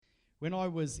When I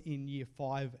was in year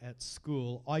 5 at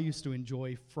school, I used to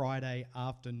enjoy Friday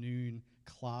afternoon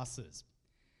classes.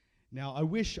 Now, I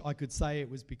wish I could say it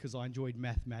was because I enjoyed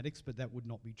mathematics, but that would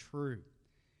not be true.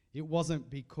 It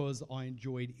wasn't because I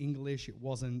enjoyed English. It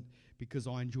wasn't because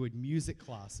I enjoyed music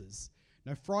classes.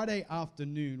 Now, Friday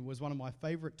afternoon was one of my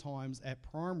favourite times at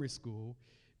primary school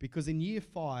because in year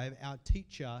 5, our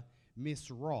teacher,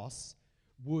 Miss Ross,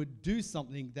 would do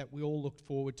something that we all looked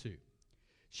forward to.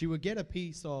 She would get a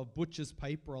piece of butcher's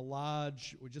paper, a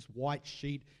large or just white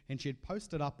sheet, and she'd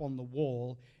post it up on the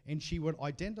wall, and she would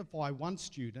identify one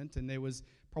student, and there was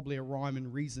probably a rhyme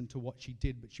and reason to what she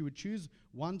did, but she would choose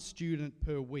one student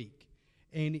per week,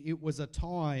 and it was a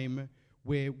time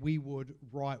where we would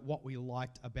write what we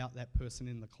liked about that person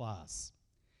in the class.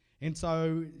 And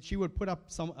so she would put up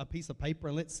a piece of paper,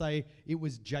 and let's say it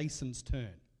was Jason's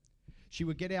turn. She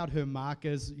would get out her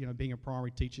markers, being a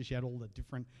primary teacher, she had all the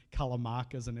different colour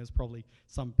markers, and there's probably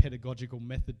some pedagogical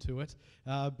method to it.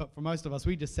 But for most of us,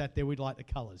 we just sat there, we'd like the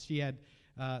colours. She had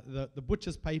the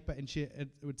butcher's paper, and it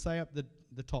would say up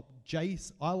the top,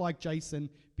 I like Jason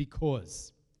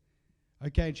because.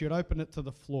 Okay, and she would open it to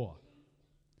the floor.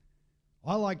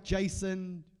 I like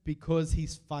Jason because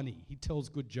he's funny. He tells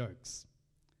good jokes.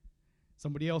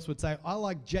 Somebody else would say, I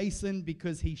like Jason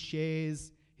because he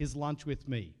shares his lunch with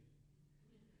me.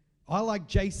 I like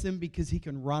Jason because he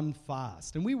can run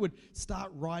fast. And we would start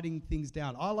writing things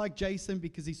down. I like Jason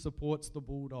because he supports the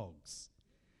Bulldogs.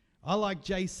 I like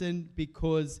Jason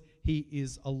because he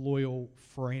is a loyal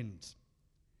friend.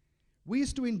 We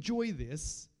used to enjoy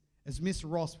this as Miss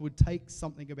Ross would take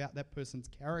something about that person's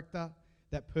character,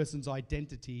 that person's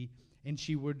identity, and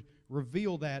she would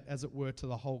reveal that, as it were, to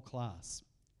the whole class.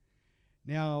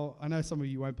 Now, I know some of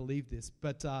you won't believe this,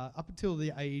 but up until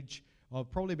the age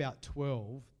of probably about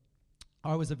 12,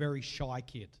 I was a very shy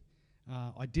kid.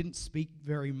 I didn't speak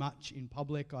very much in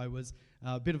public. I was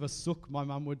a bit of a sook, my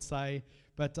mum would say,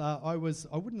 but I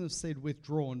wouldn't have said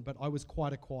withdrawn, but I was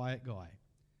quite a quiet guy.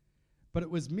 But it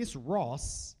was Miss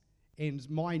Ross and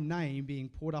my name being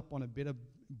put up on a bit of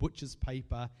butcher's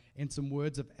paper and some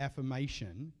words of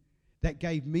affirmation that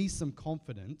gave me some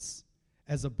confidence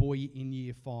as a boy in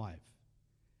year 5.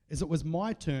 As it was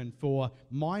my turn for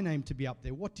my name to be up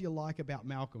there. What do you like about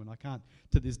Malcolm? And I can't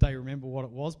to this day remember what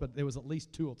it was, but there was at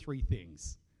least 2 or 3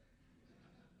 things.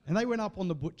 And they went up on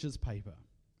the butcher's paper.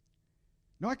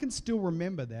 Now I can still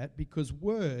remember that because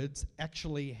words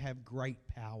actually have great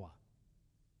power.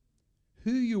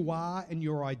 Who you are and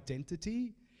your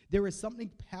identity, there is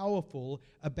something powerful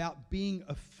about being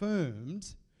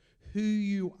affirmed who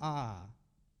you are.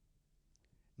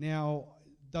 Now,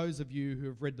 those of you who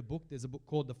have read the book, there's a book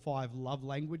called The 5 Love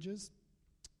Languages.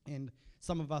 And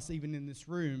some of us, even in this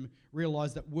room,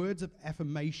 realize that words of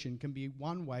affirmation can be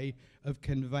one way of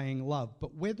conveying love.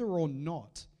 But whether or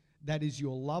not that is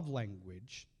your love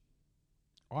language,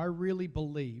 I really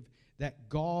believe that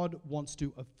God wants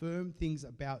to affirm things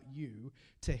about you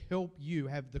to help you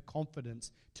have the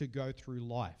confidence to go through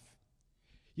life.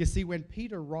 You see, when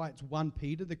Peter writes 1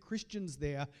 Peter, the Christians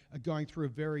there are going through a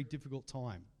very difficult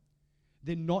time.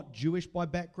 They're not Jewish by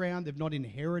background. They've not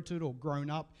inherited or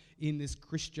grown up in this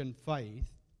Christian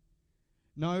faith.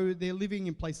 No, they're living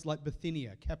in places like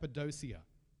Bithynia, Cappadocia,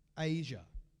 Asia.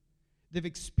 They've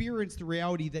experienced the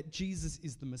reality that Jesus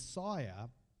is the Messiah,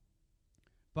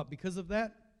 but because of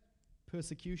that,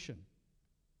 persecution,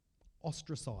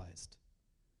 ostracized,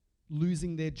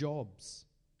 losing their jobs,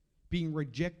 being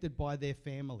rejected by their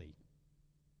family.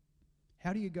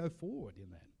 How do you go forward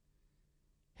in that?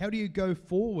 How do you go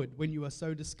forward when you are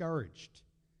so discouraged?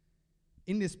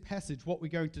 In this passage, what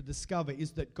we're going to discover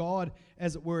is that God,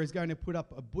 as it were, is going to put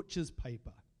up a butcher's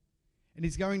paper. And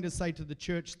he's going to say to the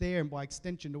church there, and by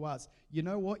extension to us, you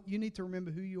know what? You need to remember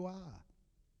who you are.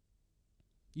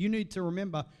 You need to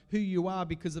remember who you are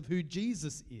because of who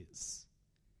Jesus is.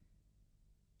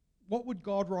 What would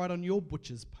God write on your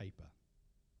butcher's paper?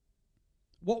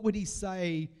 What would he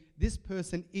say, this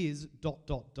person is ...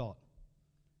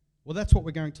 Well, that's what we're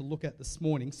going to look at this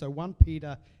morning. So 1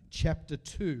 Peter chapter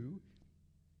 2,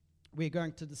 we're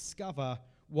going to discover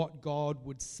what God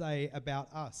would say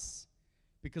about us.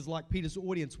 Because like Peter's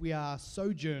audience, we are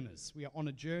sojourners. We are on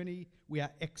a journey. We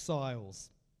are exiles.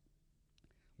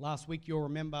 Last week, you'll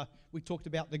remember, we talked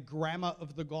about the grammar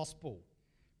of the gospel.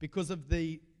 Because of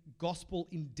the gospel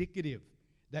indicative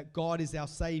that God is our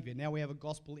Savior, now we have a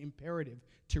gospel imperative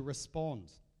to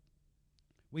respond.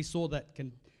 We saw that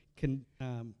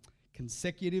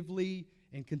consecutively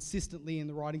and consistently in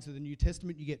the writings of the New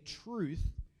Testament, you get truth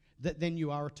that then you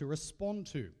are to respond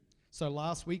to. So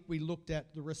last week we looked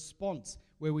at the response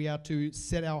where we are to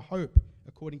set our hope,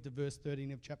 according to verse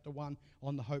 13 of chapter 1,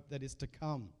 on the hope that is to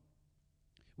come.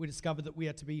 We discover that we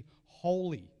are to be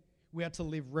holy. We are to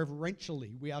live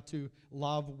reverentially. We are to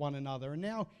love one another. And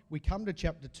now we come to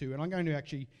chapter 2, and I'm going to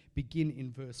actually begin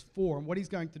in verse 4. And what he's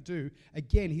going to do,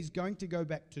 again, he's going to go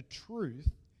back to truth.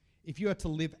 If you are to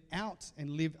live out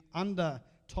and live under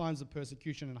times of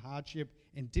persecution and hardship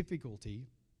and difficulty,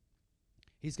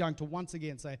 he's going to once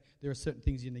again say there are certain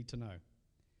things you need to know.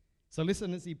 So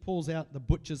listen as he pulls out the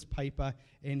butcher's paper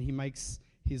and he makes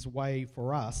his way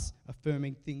for us,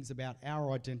 affirming things about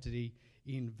our identity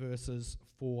in verses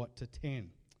 4 to 10.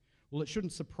 Well, it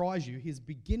shouldn't surprise you. His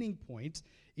beginning point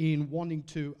in wanting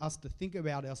us to think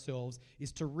about ourselves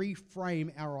is to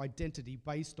reframe our identity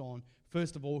based on,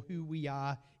 first of all, who we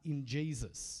are in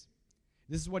Jesus.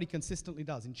 This is what he consistently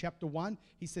does. In chapter 1,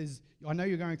 he says, I know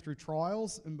you're going through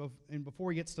trials, and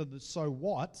before he gets to the so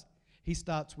what, he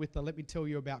starts with let me tell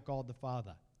you about God the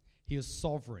Father. He is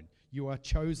sovereign. You are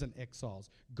chosen exiles.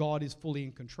 God is fully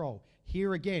in control.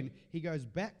 Here again, he goes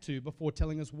back to, before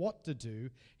telling us what to do,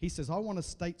 he says, I want to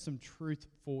state some truth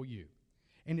for you.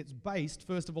 And it's based,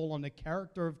 first of all, on the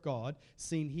character of God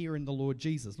seen here in the Lord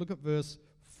Jesus. Look at verse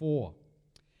 4.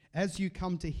 As you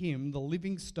come to him, the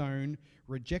living stone,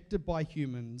 rejected by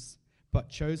humans, but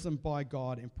chosen by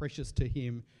God and precious to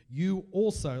him, you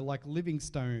also, like living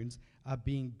stones, are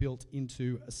being built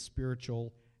into a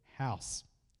spiritual house.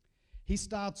 He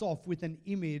starts off with an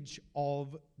image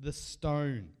of the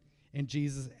stone and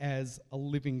Jesus as a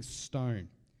living stone.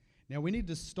 Now, we need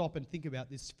to stop and think about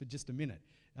this for just a minute.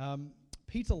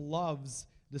 Peter loves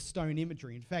the stone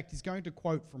imagery. In fact, he's going to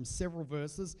quote from several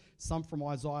verses, some from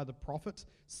Isaiah the prophet,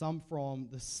 some from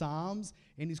the Psalms,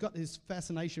 and he's got this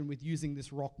fascination with using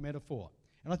this rock metaphor.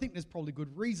 And I think there's probably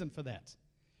good reason for that.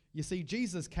 You see,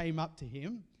 Jesus came up to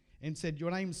him and said,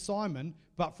 your name's Simon,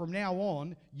 but from now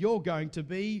on, you're going to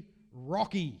be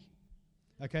Rocky.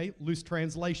 Okay, loose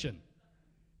translation.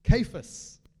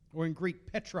 Cephas, or in Greek,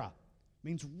 Petra,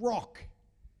 means rock.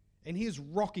 And here's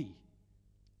Rocky,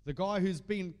 the guy who's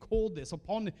been called this.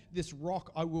 Upon this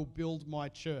rock I will build my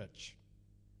church.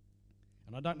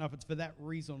 And I don't know if it's for that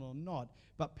reason or not,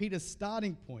 but Peter's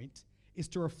starting point is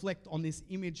to reflect on this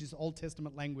image, this Old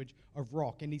Testament language of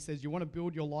rock. And he says, you want to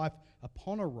build your life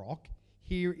upon a rock?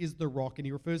 Here is the rock. And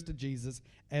he refers to Jesus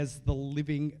as the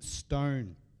living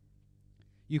stone.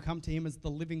 You come to him as the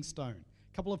living stone.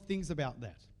 A couple of things about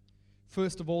that.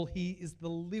 First of all, he is the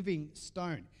living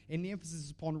stone, and the emphasis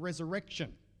is upon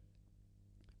resurrection.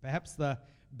 Perhaps the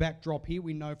backdrop here,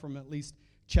 we know from at least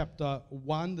chapter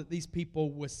 1 that these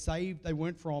people were saved. They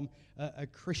weren't from a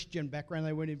Christian background.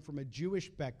 They weren't even from a Jewish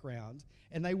background,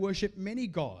 and they worshipped many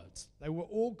gods. They were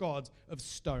all gods of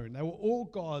stone. They were all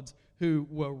gods who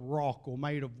were rock or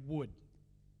made of wood.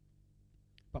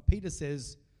 But Peter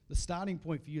says, the starting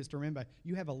point for you is to remember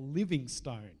you have a living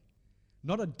stone,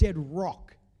 not a dead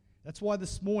rock. That's why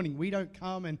this morning we don't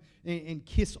come and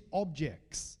kiss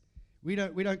objects. We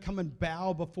don't come and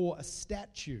bow before a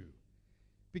statue,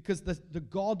 because the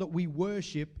God that we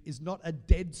worship is not a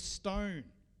dead stone.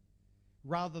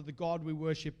 Rather, the God we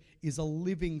worship is a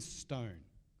living stone.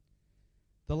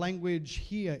 The language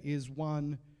here is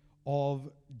one of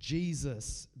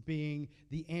Jesus being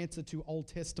the answer to Old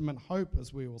Testament hope,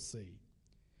 as we will see.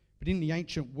 But in the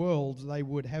ancient world, they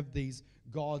would have these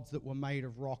gods that were made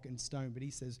of rock and stone. But he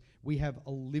says, we have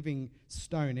a living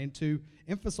stone. And to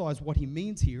emphasize what he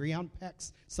means here, he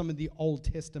unpacks some of the Old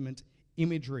Testament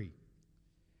imagery.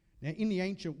 Now, in the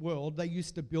ancient world, they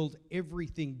used to build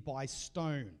everything by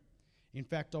stone. In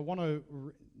fact,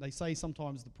 they say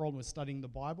sometimes the problem with studying the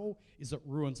Bible is it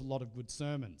ruins a lot of good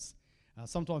sermons.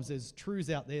 Sometimes there's truths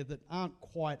out there that aren't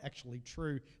quite actually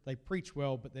true. They preach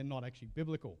well, but they're not actually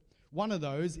biblical. One of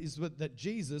those is that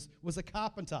Jesus was a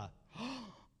carpenter.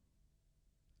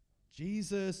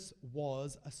 Jesus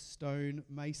was a stone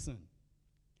mason.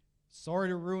 Sorry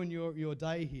to ruin your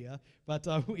day here, but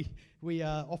we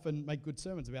often make good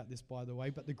sermons about this, by the way.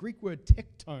 But the Greek word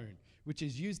tectone, which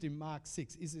is used in Mark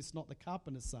 6, is this not the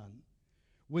carpenter's son,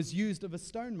 was used of a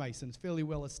stonemason. It's fairly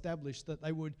well established that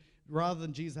they would, rather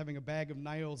than Jesus having a bag of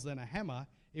nails and a hammer,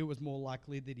 it was more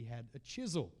likely that he had a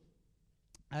chisel.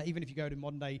 Even if you go to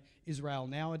modern-day Israel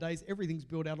nowadays, everything's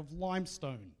built out of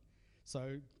limestone.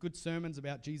 So good sermons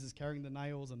about Jesus carrying the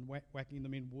nails and whacking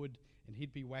them in wood, and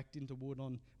he'd be whacked into wood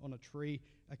on a tree.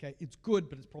 Okay, it's good,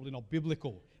 but it's probably not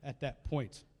biblical at that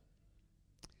point.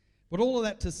 But all of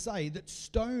that to say that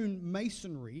stone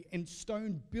masonry and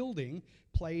stone building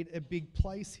played a big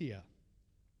place here.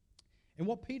 And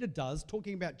what Peter does,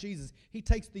 talking about Jesus, he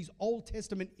takes these Old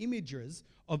Testament images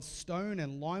of stone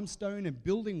and limestone and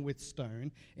building with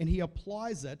stone, and he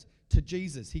applies it to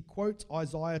Jesus. He quotes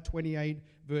Isaiah 28,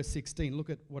 verse 16. Look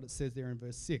at what it says there in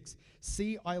verse 6.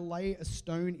 See, I lay a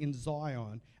stone in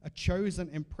Zion, a chosen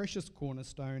and precious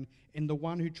cornerstone, and the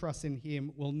one who trusts in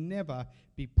him will never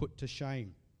be put to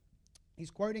shame.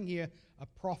 He's quoting here a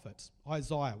prophet,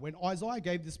 Isaiah. When Isaiah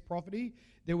gave this prophecy,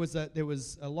 there was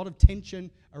a lot of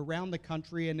tension around the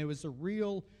country, and there was a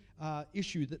real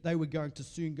issue that they were going to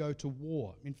soon go to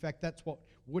war. In fact, that's what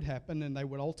would happen, and they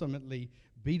would ultimately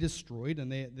be destroyed,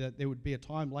 and there would be a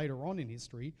time later on in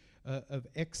history of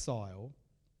exile.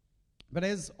 But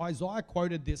as Isaiah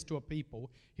quoted this to a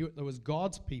people, there was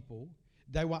God's people.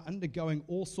 They were undergoing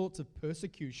all sorts of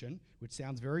persecution, which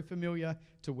sounds very familiar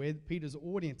to where Peter's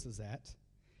audience is at.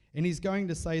 And he's going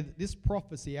to say that this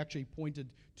prophecy actually pointed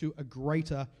to a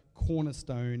greater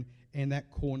cornerstone, and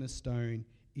that cornerstone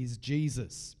is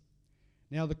Jesus.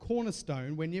 Now, the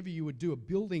cornerstone, whenever you would do a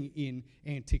building in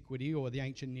antiquity or the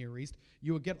ancient Near East,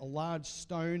 you would get a large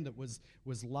stone that was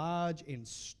large and,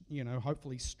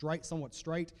 hopefully straight, somewhat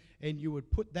straight, and you would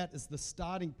put that as the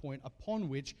starting point upon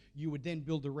which you would then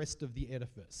build the rest of the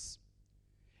edifice.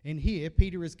 And here,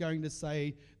 Peter is going to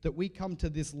say that we come to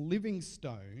this living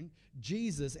stone,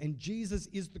 Jesus, and Jesus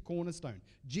is the cornerstone.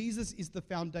 Jesus is the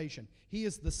foundation. He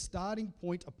is the starting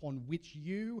point upon which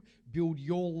you build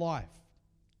your life.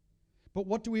 But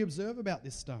what do we observe about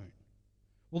this stone?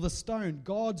 Well, the stone,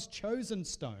 God's chosen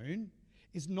stone,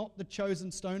 is not the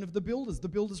chosen stone of the builders. The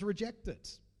builders reject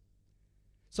it.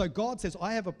 So God says,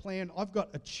 I have a plan, I've got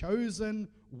a chosen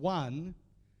one,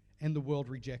 and the world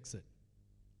rejects it.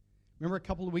 Remember a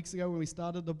couple of weeks ago when we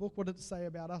started the book, what did it say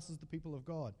about us as the people of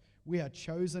God? We are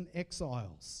chosen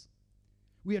exiles.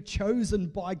 We are chosen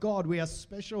by God. We are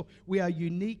special. We are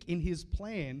unique in his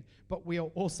plan, but we are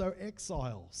also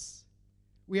exiles.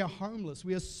 We are homeless.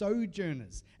 We are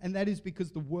sojourners. And that is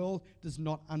because the world does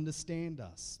not understand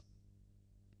us.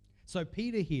 So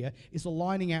Peter here is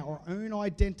aligning our own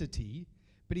identity,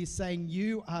 but he's saying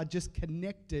you are just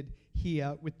connected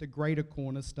here with the greater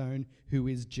cornerstone, who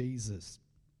is Jesus.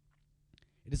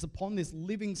 It is upon this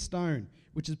living stone,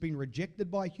 which has been rejected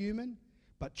by human,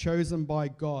 but chosen by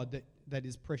God, that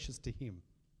is precious to him.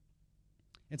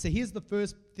 And so here's the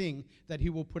first thing that he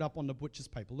will put up on the butcher's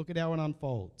paper. Look at how it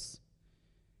unfolds.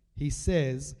 He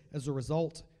says, as a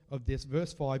result of this,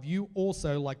 verse 5, you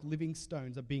also, like living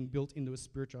stones, are being built into a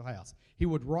spiritual house. He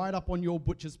would write up on your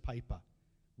butcher's paper,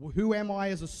 who am I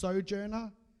as a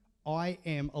sojourner? I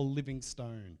am a living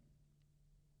stone.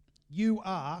 You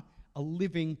are a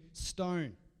living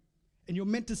stone. And you're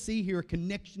meant to see here a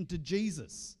connection to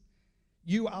Jesus.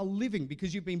 You are living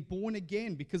because you've been born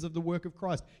again because of the work of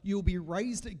Christ. You'll be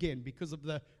raised again because of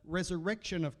the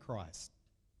resurrection of Christ.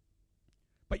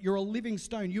 But you're a living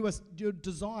stone. You're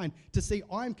designed to see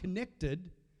I'm connected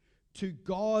to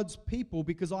God's people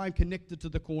because I am connected to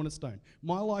the cornerstone.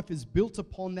 My life is built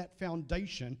upon that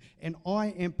foundation, and I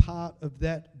am part of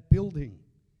that building.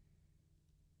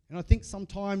 And I think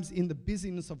sometimes in the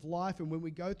busyness of life and when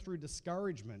we go through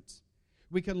discouragement,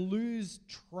 we can lose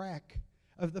track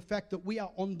of the fact that we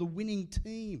are on the winning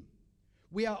team.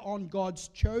 We are on God's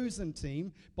chosen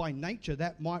team. By nature,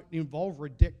 that might involve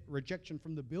rejection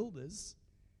from the builders.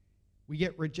 We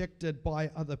get rejected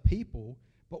by other people,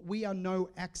 but we are no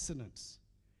accident.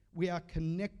 We are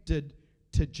connected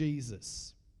to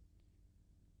Jesus.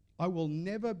 I will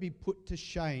never be put to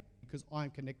shame because I am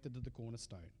connected to the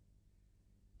cornerstone.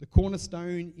 The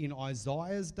cornerstone in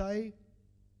Isaiah's day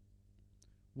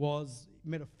was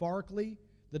metaphorically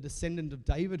the descendant of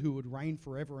David who would reign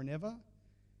forever and ever,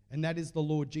 and that is the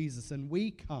Lord Jesus. And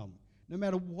we come, no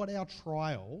matter what our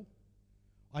trial,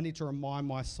 I need to remind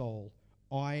my soul,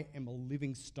 I am a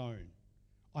living stone.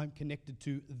 I'm connected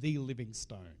to the living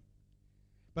stone.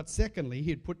 But secondly,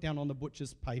 he'd put down on the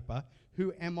butcher's paper,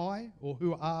 who am I, or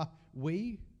who are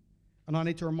we? And I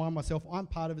need to remind myself, I'm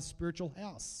part of a spiritual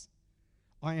house.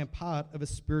 I am part of a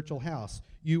spiritual house.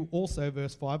 You also,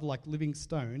 verse 5, like living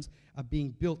stones, are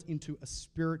being built into a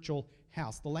spiritual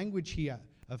house. The language here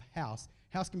of house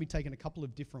can be taken a couple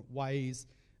of different ways,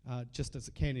 just as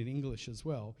it can in English as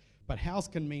well. But house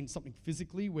can mean something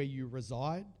physically where you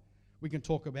reside. We can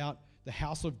talk about the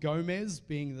house of Gomez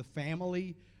being the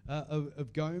family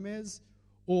of Gomez.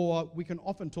 Or we can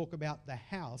often talk about the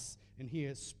house, and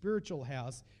here spiritual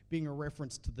house, being a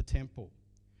reference to the temple.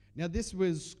 Now this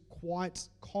was quite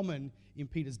common in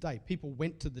Peter's day. People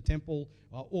went to the temple,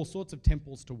 all sorts of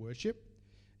temples to worship.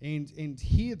 And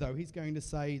here though, he's going to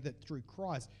say that through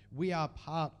Christ, we are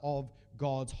part of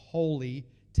God's holy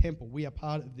temple. We are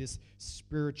part of this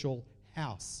spiritual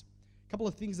house. A couple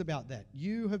of things about that.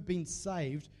 You have been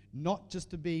saved not just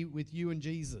to be with you and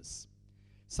Jesus.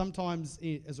 Sometimes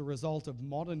as a result of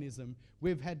modernism,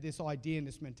 we've had this idea and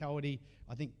this mentality,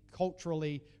 I think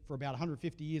culturally, for about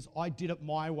 150 years, I did it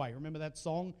my way. Remember that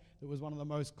song that was one of the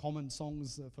most common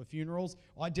songs for funerals?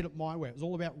 I did it my way. It was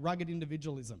all about rugged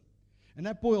individualism. And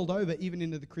that boiled over even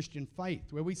into the Christian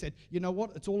faith, where we said, you know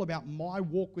what, it's all about my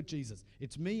walk with Jesus.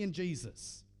 It's me and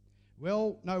Jesus.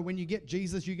 Well, no, when you get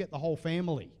Jesus, you get the whole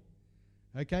family.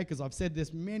 Okay, because I've said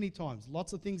this many times.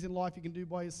 Lots of things in life you can do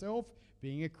by yourself.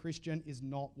 Being a Christian is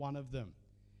not one of them.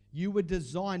 You were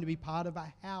designed to be part of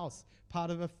a house,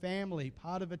 part of a family,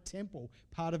 part of a temple,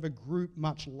 part of a group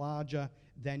much larger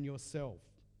than yourself.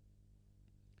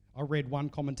 I read one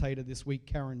commentator this week,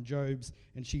 Karen Jobes,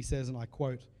 and she says, and I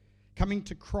quote, "Coming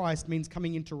to Christ means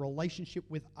coming into relationship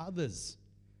with others,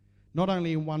 not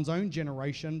only in one's own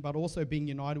generation, but also being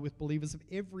united with believers of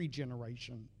every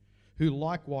generation, who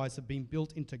likewise have been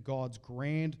built into God's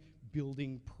grand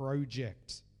building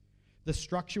project. The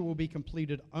structure will be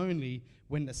completed only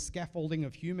when the scaffolding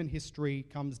of human history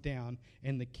comes down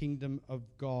and the kingdom of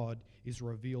God is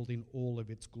revealed in all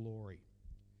of its glory."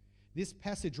 This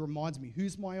passage reminds me,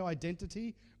 who's my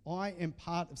identity? I am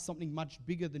part of something much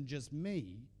bigger than just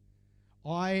me.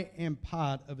 I am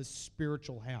part of a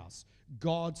spiritual house,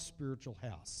 God's spiritual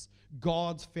house,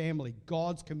 God's family,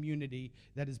 God's community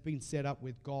that has been set up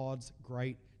with God's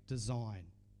great design.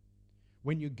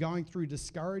 When you're going through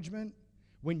discouragement,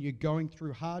 when you're going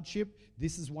through hardship,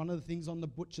 this is one of the things on the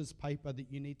butcher's paper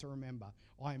that you need to remember.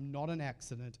 I am not an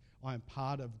accident. I am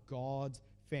part of God's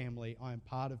family. I am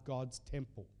part of God's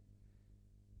temple.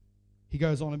 He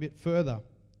goes on a bit further,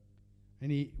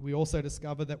 and we also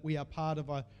discover that we are part of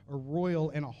a royal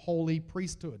and a holy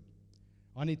priesthood.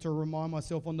 I need to remind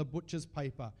myself on the butcher's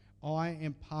paper, I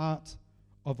am part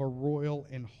of a royal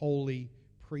and holy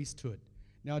priesthood.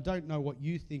 Now, I don't know what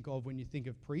you think of when you think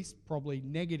of priest, probably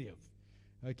negative.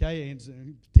 Okay,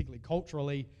 and particularly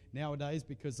culturally nowadays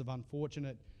because of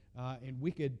unfortunate and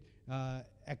wicked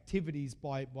activities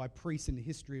by priests in the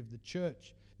history of the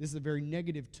church. This is a very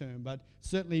negative term, but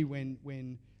certainly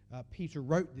when Peter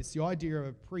wrote this, the idea of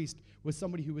a priest was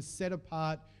somebody who was set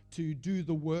apart to do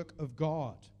the work of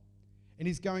God. And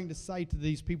he's going to say to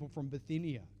these people from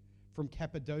Bithynia, from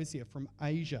Cappadocia, from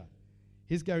Asia,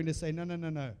 he's going to say,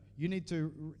 no. You need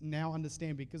to now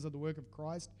understand, because of the work of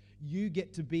Christ, you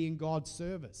get to be in God's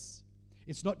service.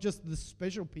 It's not just the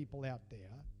special people out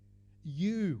there.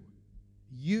 You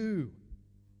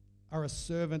are a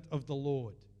servant of the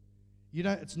Lord.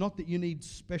 It's not that you need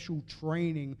special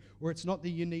training, or it's not that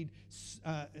you need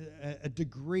a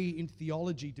degree in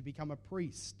theology to become a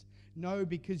priest. No,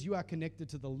 because you are connected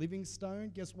to the living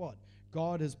stone. Guess what?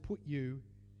 God has put you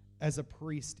as a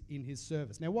priest in his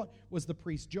service. Now, what was the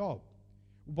priest's job?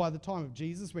 By the time of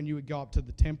Jesus, when you would go up to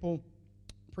the temple,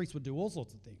 priests would do all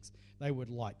sorts of things. They would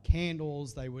light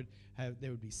candles. There would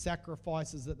be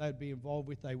sacrifices that they'd be involved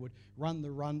with. They would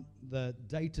run the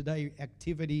day-to-day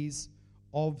activities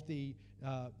of the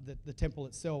temple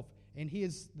itself. And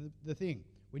here's the thing.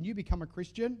 When you become a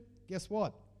Christian, guess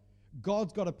what?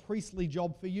 God's got a priestly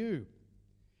job for you.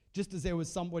 Just as there was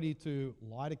somebody to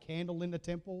light a candle in the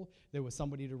temple, there was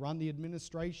somebody to run the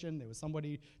administration, there was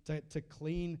somebody to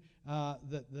clean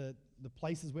the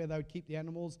places where they would keep the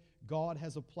animals, God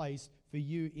has a place for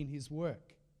you in his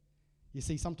work. You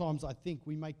see, sometimes I think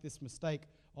we make this mistake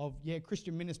of,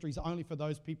 Christian ministry is only for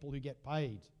those people who get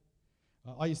paid.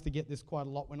 I used to get this quite a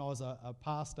lot when I was a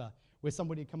pastor, where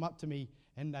somebody would come up to me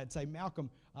and they'd say, "Malcolm,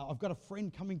 I've got a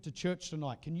friend coming to church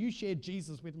tonight. Can you share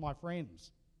Jesus with my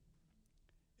friends?"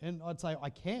 And I'd say,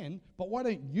 "I can, but why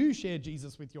don't you share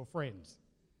Jesus with your friends?"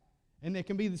 And there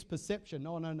can be this perception,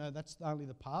 no, that's only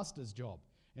the pastor's job.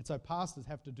 And so pastors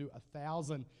have to do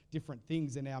 1,000 different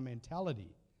things in our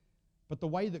mentality. But the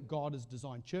way that God has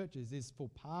designed churches is for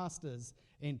pastors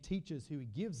and teachers who he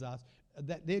gives us,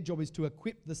 that their job is to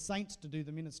equip the saints to do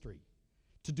the ministry,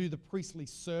 to do the priestly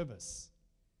service.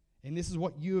 And this is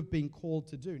what you have been called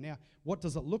to do. Now, what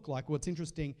does it look like? Well, it's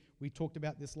interesting. We talked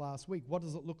about this last week. What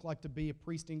does it look like to be a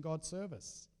priest in God's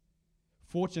service?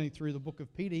 Fortunately, through the book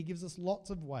of Peter, he gives us lots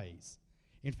of ways.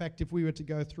 In fact, if we were to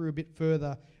go through a bit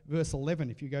further, verse 11,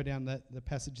 if you go down the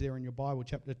passage there in your Bible,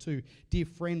 chapter 2, "Dear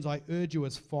friends, I urge you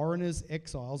as foreigners,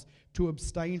 exiles, to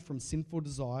abstain from sinful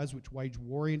desires which wage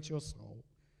war against your soul.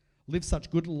 Live such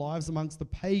good lives amongst the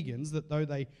pagans that though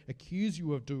they accuse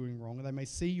you of doing wrong, they may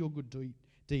see your good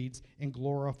deeds and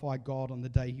glorify God on the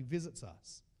day he visits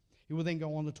us." He will then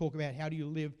go on to talk about how do you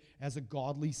live as a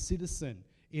godly citizen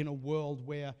in a world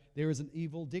where there is an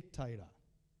evil dictator.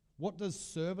 What does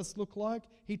service look like?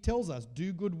 He tells us,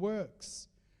 do good works.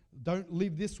 Don't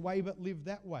live this way, but live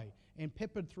that way. And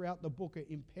peppered throughout the book are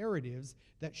imperatives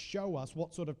that show us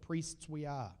what sort of priests we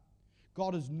are.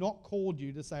 God has not called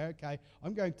you to say, okay,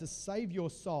 I'm going to save your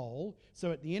soul,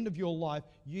 so at the end of your life,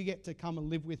 you get to come and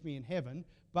live with me in heaven.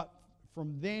 But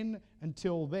from then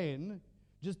until then,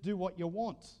 just do what you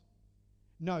want.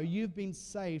 No, you've been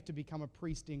saved to become a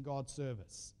priest in God's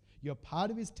service. You're part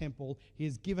of his temple. He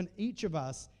has given each of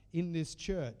us in this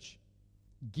church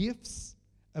gifts,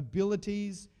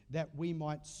 abilities that we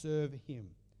might serve him.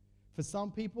 For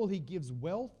some people, he gives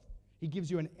wealth. He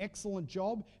gives you an excellent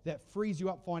job that frees you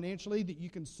up financially, that you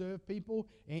can serve people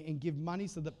and give money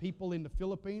so that people in the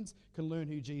Philippines can learn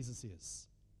who Jesus is.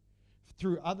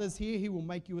 Through others here, he will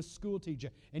make you a school teacher.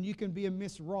 And you can be a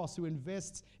Miss Ross who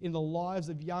invests in the lives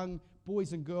of young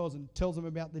boys and girls and tells them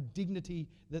about the dignity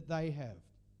that they have.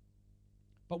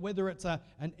 But whether it's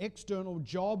an external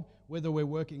job, whether we're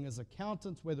working as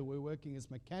accountants, whether we're working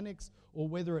as mechanics, or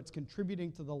whether it's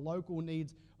contributing to the local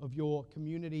needs of your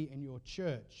community and your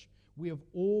church, we have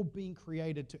all been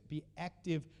created to be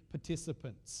active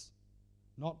participants,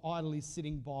 not idly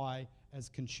sitting by as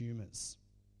consumers.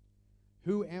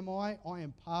 Who am I? I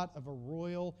am part of a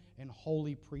royal and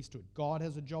holy priesthood. God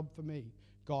has a job for me.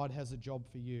 God has a job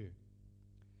for you.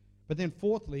 But then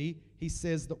fourthly, he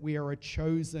says that we are a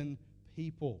chosen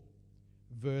people.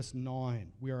 Verse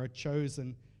 9, we are a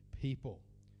chosen people.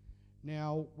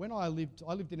 Now, when I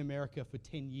lived in America for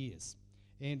 10 years.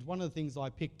 And one of the things I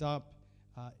picked up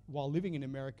while living in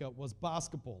America was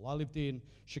basketball. I lived in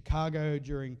Chicago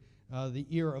during the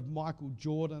era of Michael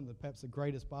Jordan, perhaps the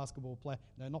greatest basketball player.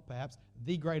 No, not perhaps,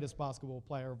 the greatest basketball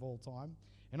player of all time.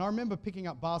 And I remember picking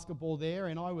up basketball there,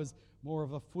 and I was more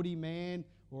of a footy man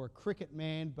or a cricket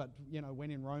man, but,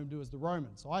 when in Rome, do as the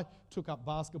Romans. So I took up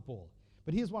basketball.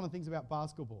 But here's one of the things about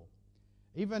basketball.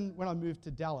 Even when I moved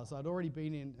to Dallas, I'd already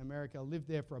been in America, lived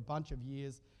there for a bunch of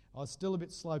years. I was still a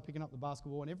bit slow picking up the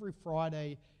basketball, and every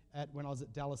Friday when I was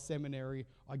at Dallas Seminary,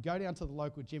 I'd go down to the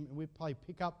local gym and we'd play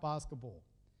pick-up basketball.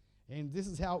 And this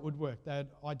is how it would work. They'd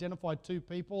identify two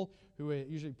people who were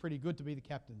usually pretty good to be the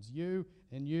captains. You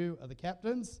and you are the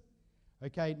captains.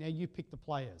 Okay, now you pick the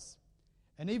players.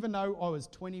 And even though I was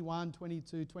 21,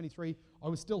 22, 23, I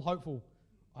was still hopeful.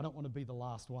 I don't want to be the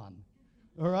last one.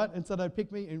 All right, and so they'd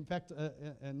pick me. In fact,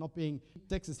 not being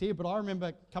sexist here, but I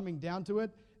remember coming down to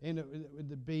it, and it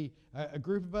would be a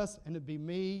group of us, and it'd be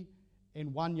me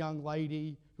and one young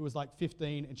lady who was like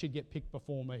 15, and she'd get picked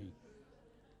before me.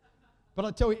 But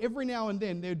I tell you, every now and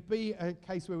then, there'd be a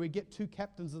case where we'd get two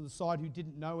captains on the side who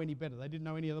didn't know any better. They didn't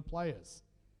know any other players.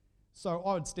 So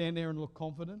I would stand there and look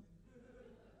confident.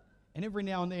 And every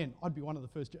now and then, I'd be one of the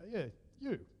first, yeah,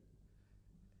 you.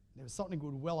 There was something that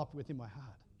would well up within my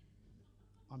heart.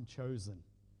 I'm chosen.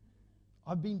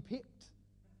 I've been picked.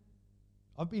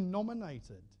 I've been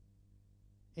nominated.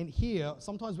 And here,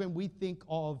 sometimes when we think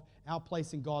of our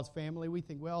place in God's family, we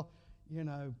think, well,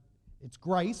 it's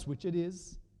grace, which it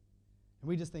is. And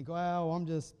we just think, well,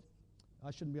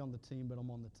 I shouldn't be on the team, but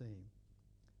I'm on the team.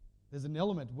 There's an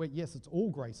element where, yes, it's all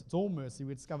grace, it's all mercy.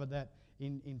 We discovered that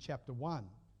in chapter 1.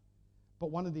 But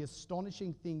one of the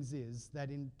astonishing things is that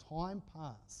in time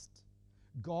past,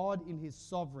 God in his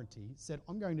sovereignty said,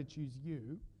 I'm going to choose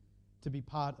you to be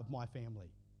part of my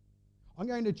family. I'm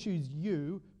going to choose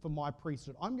you for my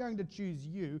priesthood. I'm going to choose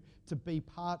you to be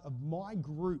part of my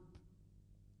group.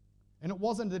 And it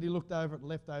wasn't that he looked over at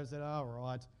leftovers and said, all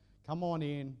right, come on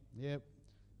in. Yep,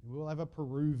 we'll have a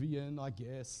Peruvian, I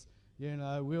guess.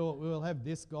 We'll have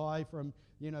this guy from,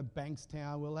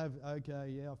 Bankstown. We'll have,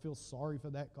 okay, yeah, I feel sorry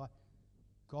for that guy.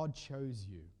 God chose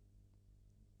you.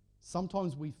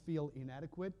 Sometimes we feel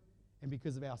inadequate, and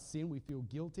because of our sin, we feel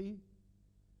guilty.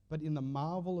 But in the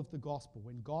marvel of the gospel,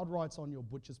 when God writes on your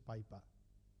butcher's paper,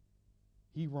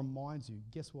 he reminds you,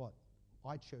 guess what?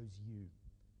 I chose you.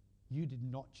 You did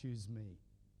not choose me.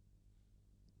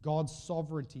 God's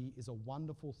sovereignty is a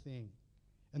wonderful thing.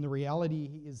 And the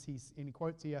reality is, and he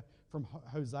quotes here from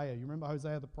Hosea. You remember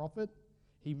Hosea the prophet?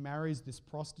 He marries this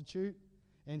prostitute,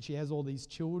 and she has all these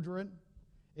children.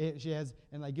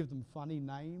 And they give them funny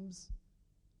names.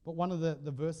 But one of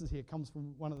the verses here comes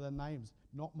from one of the names.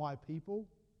 Not my people.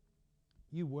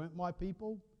 You weren't my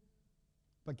people.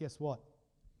 But guess what?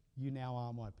 You now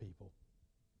are my people.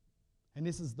 And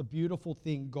this is the beautiful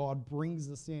thing. God brings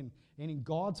us in. And in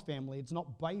God's family, it's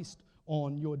not based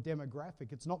on your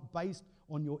demographic. It's not based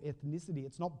on your ethnicity.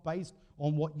 It's not based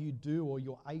on what you do or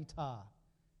your ATAR.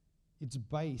 It's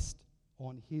based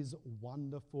on his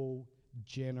wonderful,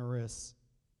 generous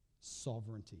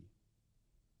sovereignty.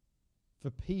 For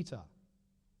Peter,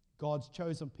 God's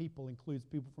chosen people includes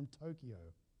people from Tokyo,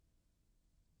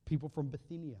 people from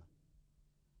Bithynia,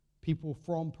 people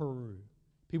from Peru,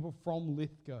 people from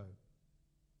Lithgow.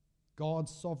 God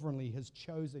sovereignly has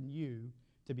chosen you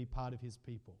to be part of his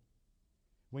people.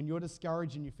 When you're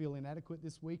discouraged and you feel inadequate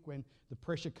this week, when the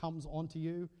pressure comes onto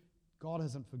you, God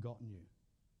hasn't forgotten you.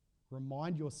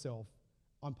 Remind yourself,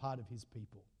 I'm part of his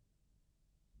people.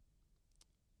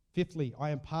 Fifthly,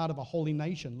 I am part of a holy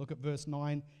nation. Look at verse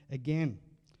 9 again.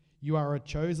 You are a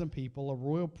chosen people, a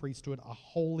royal priesthood, a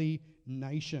holy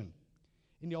nation.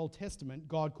 In the Old Testament,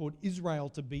 God called Israel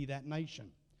to be that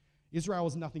nation. Israel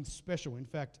was nothing special. In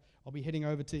fact, I'll be heading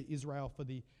over to Israel for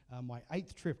my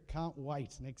 8th trip. Can't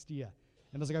wait next year.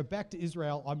 And as I go back to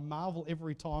Israel, I marvel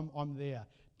every time I'm there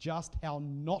just how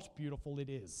not beautiful it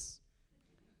is.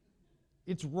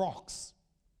 It's rocks.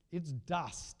 It's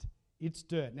dust. It's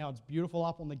dirt. Now, it's beautiful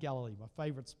up on the Galilee, my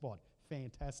favorite spot.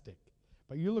 Fantastic.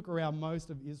 But you look around most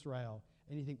of Israel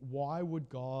and you think, why would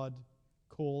God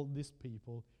call this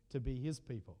people to be his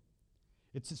people?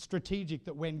 It's strategic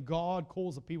that when God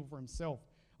calls a people for himself,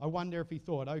 I wonder if he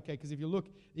thought, okay, because if you look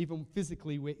even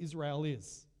physically where Israel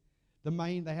is,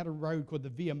 they had a road called the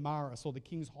Via Maris, or the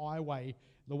King's Highway,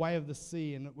 the way of the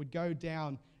sea, and it would go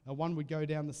down, one would go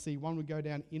down the sea, one would go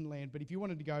down inland. But if you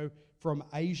wanted to go from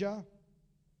Asia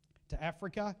to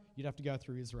Africa, you'd have to go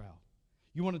through Israel.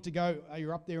 You wanted to go,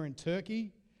 you're up there in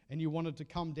Turkey, and you wanted to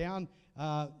come down,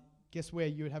 guess where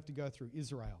you would have to go through?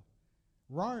 Israel.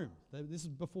 Rome. This is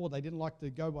before they didn't like to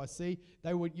go by sea.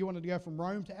 You wanted to go from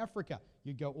Rome to Africa.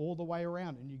 You'd go all the way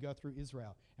around and you go through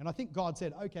Israel. And I think God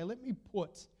said, okay, let me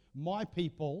put my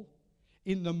people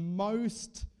in the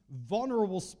most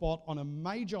vulnerable spot on a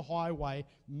major highway,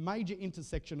 major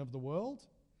intersection of the world.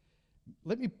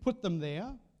 Let me put them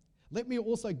there. Let me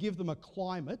also give them a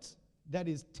climate that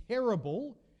is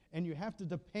terrible, and you have to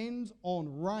depend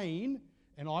on rain,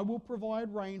 and I will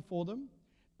provide rain for them.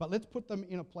 But let's put them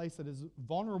in a place that is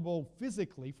vulnerable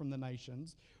physically from the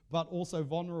nations, but also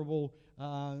vulnerable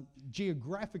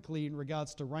geographically in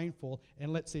regards to rainfall,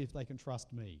 and let's see if they can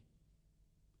trust me.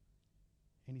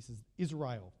 And he says,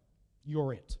 Israel,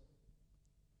 you're it.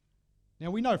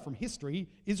 Now we know from history,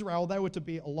 Israel, they were to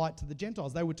be a light to the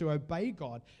Gentiles. They were to obey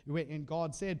God. And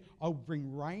God said, I'll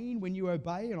bring rain when you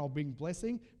obey, and I'll bring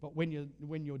blessing, but when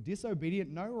you're disobedient,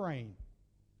 no rain.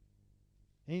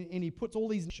 And he puts all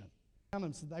these around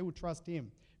them so they would trust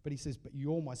him. But he says, but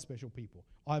you're my special people.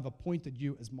 I've appointed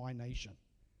you as my nation.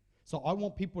 So I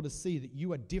want people to see that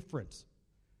you are different.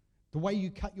 The way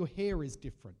you cut your hair is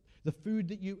different. The food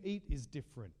that you eat is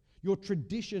different. Your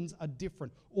traditions are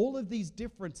different. All of these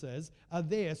differences are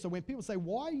there. So when people say,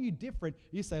 why are you different?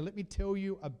 You say, let me tell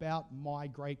you about my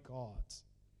great God.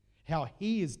 How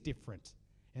he is different.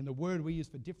 And the word we use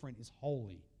for different is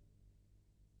holy.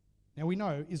 Now we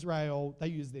know Israel, they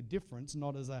use their difference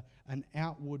not as an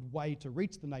outward way to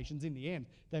reach the nations. In the end,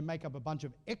 they make up a bunch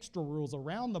of extra rules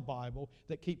around the Bible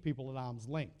that keep people at arm's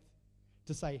length.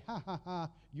 To say, ha ha ha,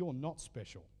 you're not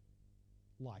special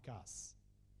like us.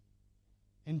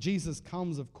 And Jesus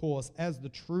comes, of course, as the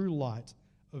true light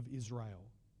of Israel.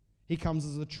 He comes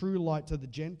as a true light to the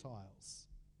Gentiles.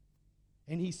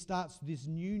 And he starts this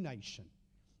new nation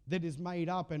that is made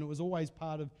up, and it was always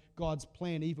part of God's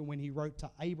plan, even when he wrote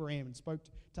to Abraham and spoke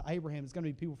to Abraham. It's going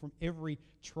to be people from every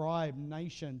tribe,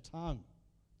 nation, tongue.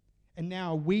 And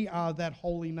now we are that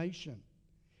holy nation.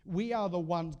 We are the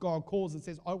ones God calls and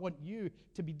says, I want you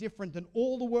to be different than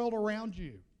all the world around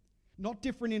you. Not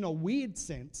different in a weird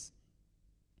sense,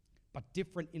 but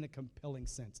different in a compelling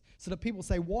sense. So that people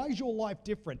say, why is your life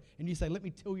different? And you say, let me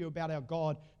tell you about our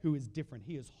God who is different.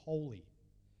 He is holy.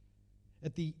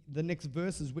 At the next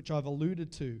verses, which I've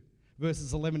alluded to,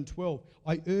 verses 11, 12,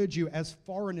 I urge you as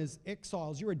foreigners,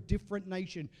 exiles, you're a different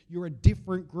nation. You're a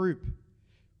different group.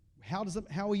 How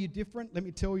are you different? Let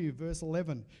me tell you, verse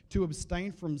 11, to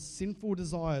abstain from sinful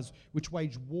desires which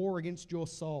wage war against your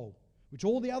soul, which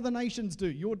all the other nations do.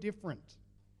 You're different.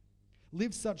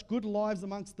 Live such good lives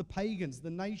amongst the pagans, the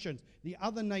nations, the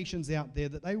other nations out there,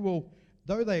 that they will,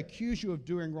 though they accuse you of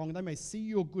doing wrong, they may see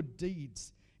your good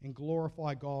deeds and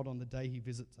glorify God on the day he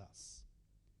visits us.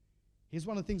 Here's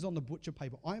one of the things on the butcher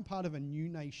paper. I am part of a new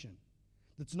nation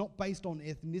that's not based on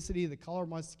ethnicity, the color of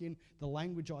my skin, the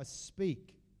language I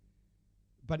speak,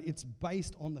 but it's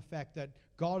based on the fact that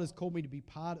God has called me to be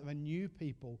part of a new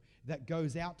people that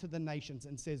goes out to the nations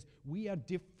and says, we are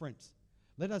different.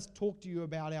 Let us talk to you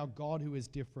about our God who is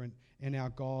different and our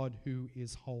God who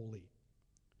is holy.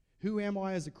 Who am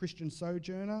I as a Christian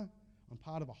sojourner? I'm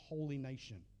part of a holy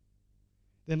nation.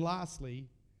 Then lastly,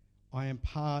 I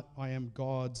am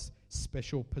God's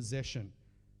special possession.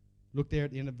 Look there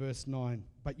at the end of verse 9.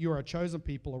 But you are a chosen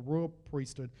people, a royal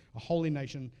priesthood, a holy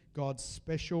nation, God's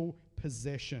special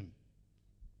possession.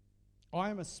 I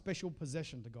am a special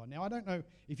possession to God. Now, I don't know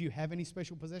if you have any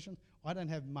special possessions. I don't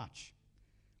have much.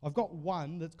 I've got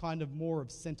one that's kind of more of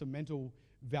sentimental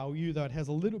value, though it has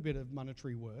a little bit of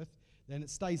monetary worth, then it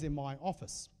stays in my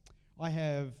office. I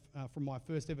have, from my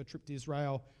first ever trip to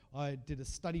Israel, I did a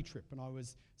study trip, and I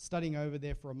was studying over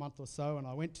there for a month or so, and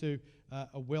I went to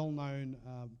a well-known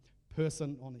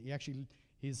person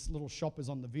his little shop is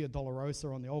on the Via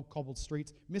Dolorosa on the old cobbled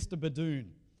streets, Mr. Badoon.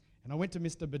 And I went to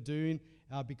Mr. Badoon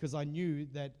because I knew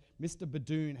that Mr.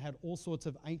 Badoon had all sorts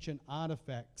of ancient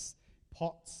artifacts,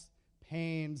 pots,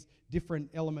 pans, different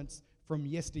elements from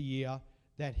yesteryear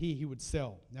that he would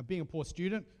sell. Now, being a poor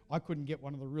student, I couldn't get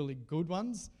one of the really good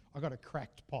ones. I got a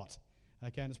cracked pot,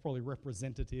 okay, and it's probably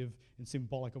representative and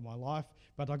symbolic of my life,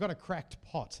 but I got a cracked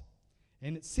pot,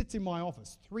 and it sits in my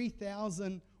office,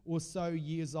 3,000 or so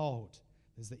years old.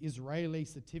 There's the Israeli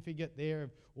certificate there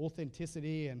of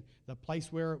authenticity and the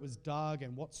place where it was dug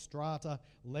and what strata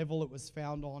level it was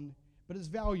found on, but it's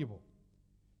valuable.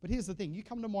 But here's the thing, you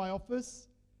come to my office,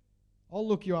 I'll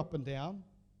look you up and down.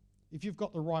 If you've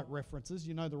got the right references,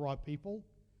 you know the right people,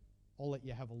 I'll let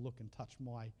you have a look and touch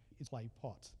my clay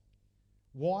pot.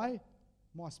 Why?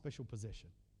 My special possession.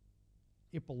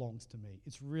 It belongs to me.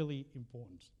 It's really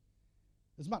important.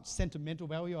 There's much sentimental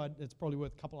value. It's probably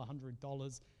worth a couple of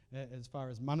 $100 as far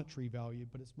as monetary value,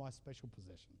 but it's my special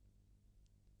possession.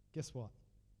 Guess what?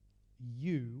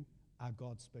 You are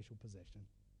God's special possession.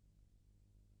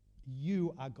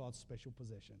 You are God's special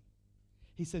possession.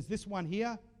 He says, this one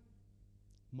here,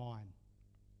 mine.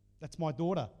 That's my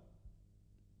daughter.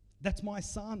 That's my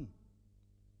son.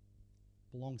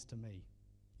 Belongs to me.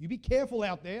 You be careful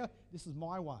out there. This is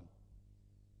my one.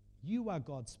 You are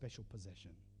God's special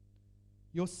possession.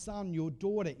 Your son, your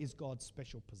daughter is God's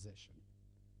special possession.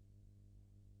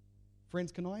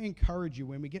 Friends, can I encourage you,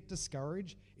 when we get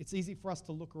discouraged, it's easy for us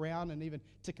to look around and even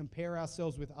to compare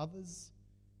ourselves with others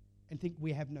and think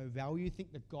we have no value,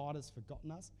 think that God has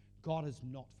forgotten us. God has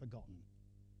not forgotten.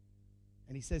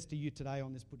 And he says to you today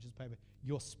on this butcher's paper,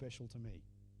 you're special to me.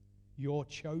 You're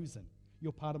chosen.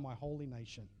 You're part of my holy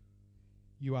nation.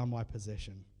 You are my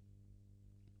possession.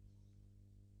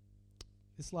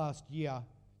 This last year,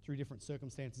 through different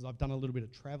circumstances, I've done a little bit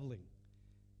of traveling.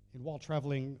 And while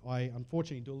traveling, I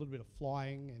unfortunately do a little bit of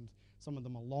flying, and some of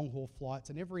them are long-haul flights.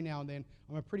 And every now and then,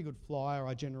 I'm a pretty good flyer.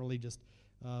 I generally just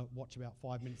watch about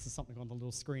 5 minutes of something on the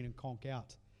little screen and conk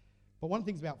out. But one of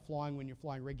the things about flying when you're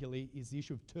flying regularly is the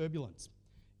issue of turbulence.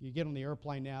 You get on the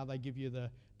airplane now, they give you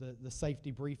the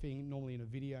safety briefing, normally in a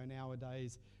video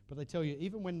nowadays, but they tell you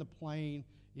even when the plane,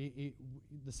 the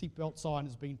seatbelt sign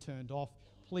has been turned off,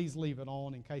 please leave it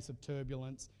on in case of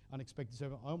turbulence, unexpected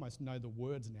turbulence. I almost know the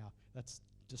words now. That's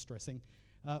distressing.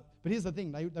 But here's the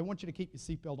thing, they want you to keep your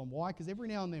seatbelt on. Why? Because every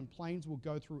now and then planes will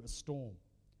go through a storm.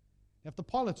 Now, if the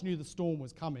pilots knew the storm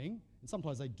was coming, and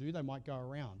sometimes they do, they might go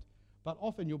around, but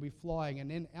often you'll be flying and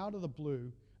then out of the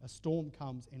blue, a storm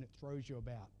comes and it throws you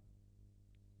about.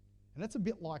 And that's a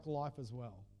bit like life as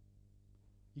well.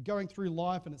 You're going through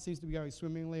life and it seems to be going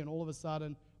swimmingly, and all of a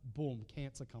sudden, boom,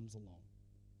 cancer comes along.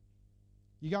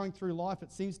 You're going through life,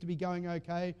 it seems to be going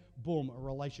okay, boom, a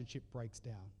relationship breaks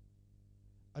down.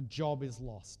 A job is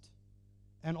lost.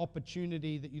 An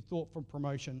opportunity that you thought for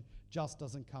promotion just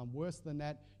doesn't come. Worse than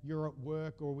that, you're at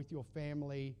work or with your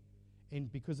family,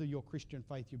 and because of your Christian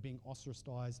faith, you're being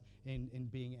ostracized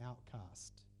and being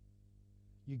outcast.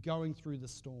 You're going through the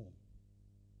storm.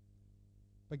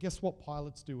 But guess what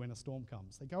pilots do when a storm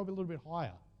comes? They go a little bit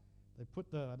higher. They put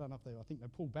I think they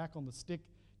pull back on the stick,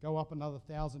 go up another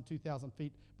 1,000, 2,000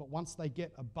 feet, but once they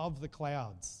get above the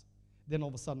clouds, then all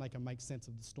of a sudden they can make sense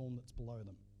of the storm that's below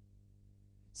them.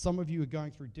 Some of you are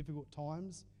going through difficult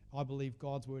times. I believe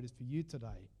God's word is for you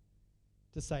today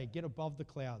to say, get above the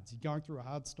clouds. You're going through a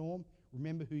hard storm.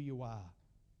 Remember who you are.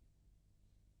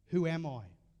 Who am I?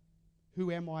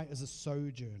 Who am I as a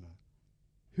sojourner?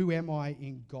 Who am I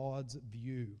in God's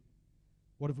view?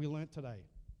 What have we learnt today?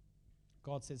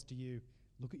 God says to you,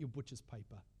 look at your butcher's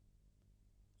paper.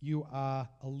 You are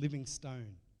a living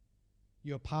stone.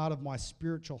 You're part of my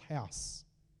spiritual house.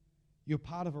 You're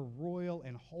part of a royal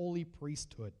and holy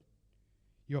priesthood.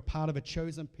 You're part of a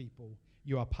chosen people.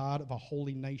 You are part of a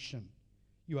holy nation.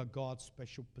 You are God's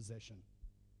special possession.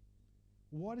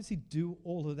 Why does he do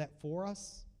all of that for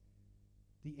us?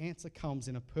 The answer comes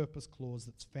in a purpose clause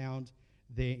that's found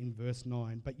there in verse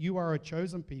 9. But you are a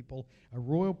chosen people, a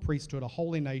royal priesthood, a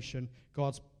holy nation,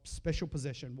 God's special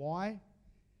possession. Why?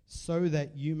 So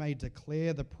that you may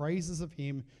declare the praises of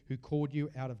him who called you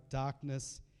out of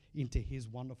darkness into his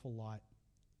wonderful light.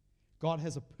 God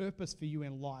has a purpose for you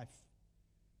in life.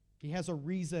 He has a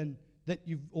reason that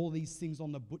all these things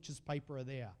on the butcher's paper are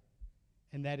there.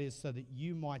 And that is so that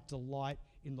you might delight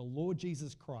in the Lord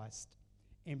Jesus Christ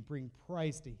and bring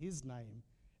praise to his name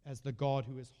as the God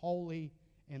who is holy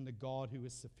and the God who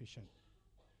is sufficient.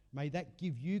 May that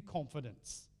give you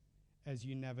confidence as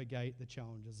you navigate the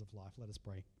challenges of life. Let us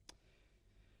pray.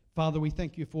 Father, we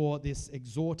thank you for this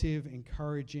exhortive,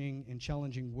 encouraging, and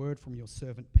challenging word from your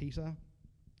servant Peter.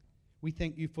 We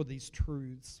thank you for these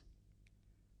truths.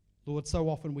 Lord, so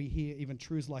often we hear even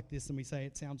truths like this and we say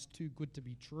it sounds too good to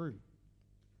be true.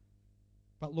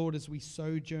 But Lord, as we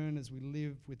sojourn, as we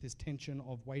live with this tension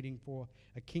of waiting for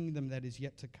a kingdom that is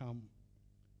yet to come,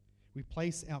 we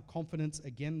place our confidence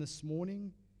again this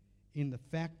morning in the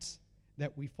fact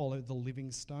that we follow the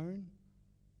living stone.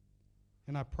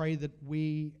 And I pray that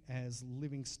we, as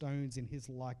living stones in his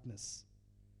likeness,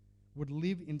 would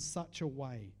live in such a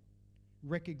way,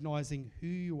 recognizing who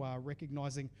you are,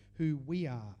 recognizing who we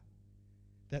are,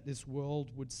 that this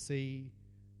world would see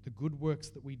the good works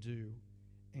that we do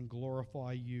and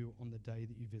glorify you on the day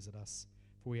that you visit us.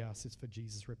 For we ask this for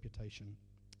Jesus' reputation.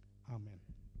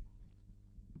 Amen.